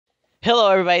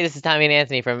Hello everybody, this is Tommy and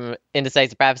Anthony from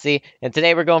Indecisive Prophecy, and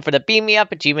today we're going for the Beam Me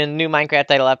Up achievement new Minecraft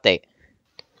title update.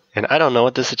 And I don't know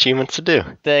what this achievement's to do.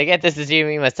 To get this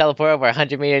achievement, you must teleport over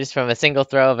 100 meters from a single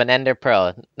throw of an Ender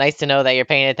Pearl. Nice to know that you're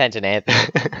paying attention, Anthony.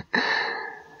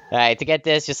 Alright, to get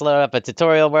this, just load up a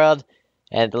tutorial world,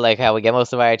 and like how we get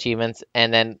most of our achievements,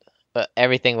 and then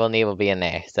everything we'll need will be in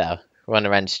there. So, we're going to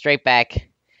run straight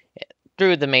back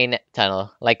through the main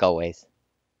tunnel, like always.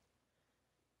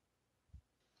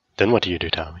 Then what do you do,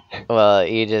 Tommy? Well,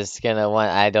 you're just gonna want.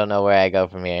 I don't know where I go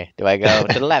from here. Do I go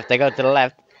to the left? I go to the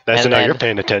left. That's now you're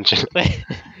paying attention.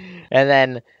 And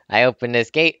then I open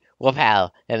this gate.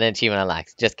 Whoop-how. And then achievement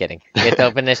unlocks. Just kidding. You have to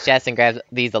open this chest and grab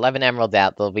these 11 emeralds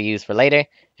out. They'll be used for later.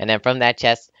 And then from that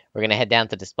chest, we're gonna head down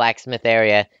to this blacksmith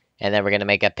area, and then we're gonna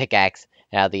make a pickaxe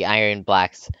out of the iron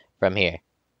blocks from here.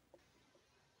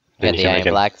 Then Get you the can iron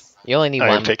make blocks. You only need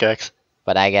Iron one, pickaxe.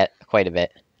 but I get quite a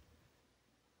bit.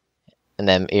 And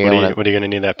then you're What are you gonna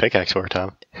need that pickaxe for,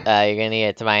 Tom? you're gonna need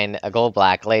it to mine a gold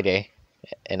block later,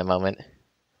 in a moment.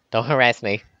 Don't harass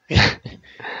me. And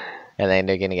then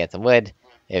you're gonna get some wood.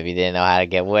 If you didn't know how to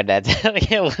get wood, that's how to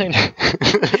get wood.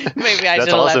 Maybe I should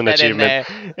have left that in there.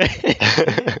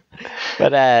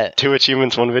 But 2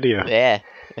 achievements, 1 video. yeah,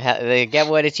 the get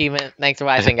wood achievement. Thanks for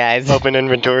watching, guys. Open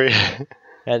inventory.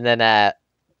 And then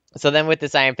so then with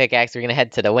this iron pickaxe, we're gonna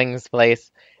head to the wings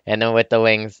place, and then with the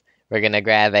wings, we're gonna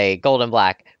grab a golden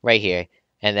block right here,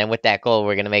 and then with that gold,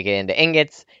 we're gonna make it into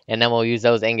ingots, and then we'll use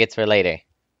those ingots for later,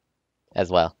 as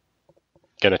well.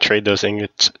 Gonna trade those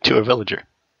ingots to a villager.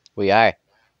 We are.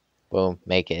 Boom,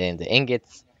 make it into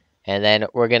ingots. And then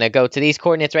we're going to go to these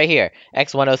coordinates right here.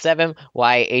 X107,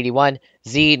 Y81,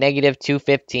 Z negative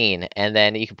 215. And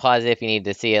then you can pause it if you need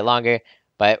to see it longer.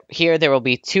 But here there will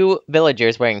be 2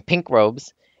 villagers wearing pink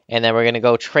robes. And then we're going to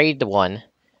go trade the one,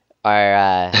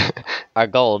 our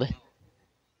gold.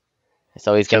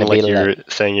 So he's going to be... like you're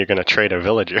saying you're gonna trade a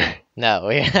villager. No,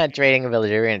 we're not trading a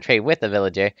villager. We're going to trade with a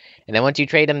villager. And then once you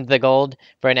trade him the gold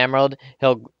for an emerald,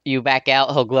 you back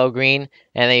out, he'll glow green.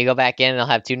 And then you go back in, and he'll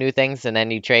have 2 new things. And then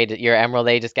you trade your emerald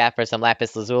that you just got for some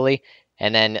lapis lazuli.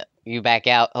 And then you back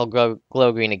out, he'll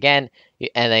glow green again.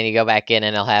 And then you go back in,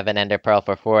 and he'll have an ender pearl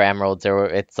for 4 emeralds. Or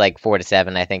it's like 4 to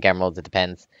 7, I think, emeralds. It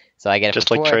depends. So I get it Just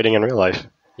for like 4. trading in real life.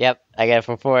 Yep, I get it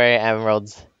for 4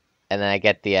 emeralds. And then I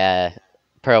get the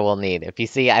pearl we'll need. If you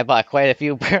see, I bought quite a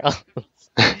few pearls.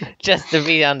 Just to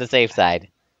be on the safe side.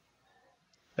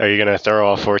 Are you gonna throw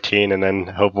all 14 and then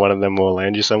hope one of them will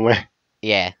land you somewhere?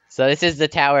 Yeah. So this is the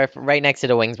tower right next to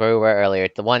the wings where we were earlier.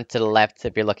 It's the one to the left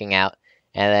if you're looking out.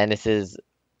 And then this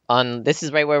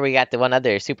is right where we got the one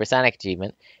other supersonic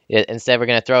achievement. Instead, we're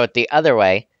gonna throw it the other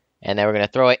way, and then we're gonna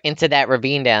throw it into that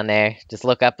ravine down there. Just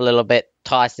look up a little bit,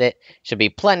 toss it. Should be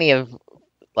plenty of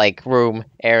like room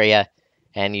area,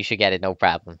 and you should get it no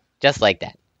problem. Just like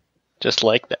that. Just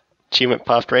like that. Achievement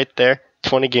popped right there.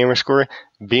 20 gamer score.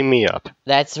 Beam me up.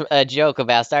 That's a joke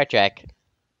about Star Trek.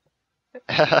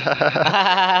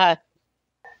 If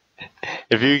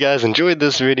you guys enjoyed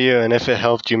this video and if it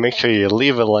helped you, make sure you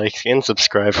leave a like and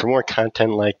subscribe for more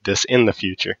content like this in the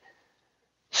future.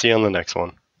 See you on the next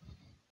one.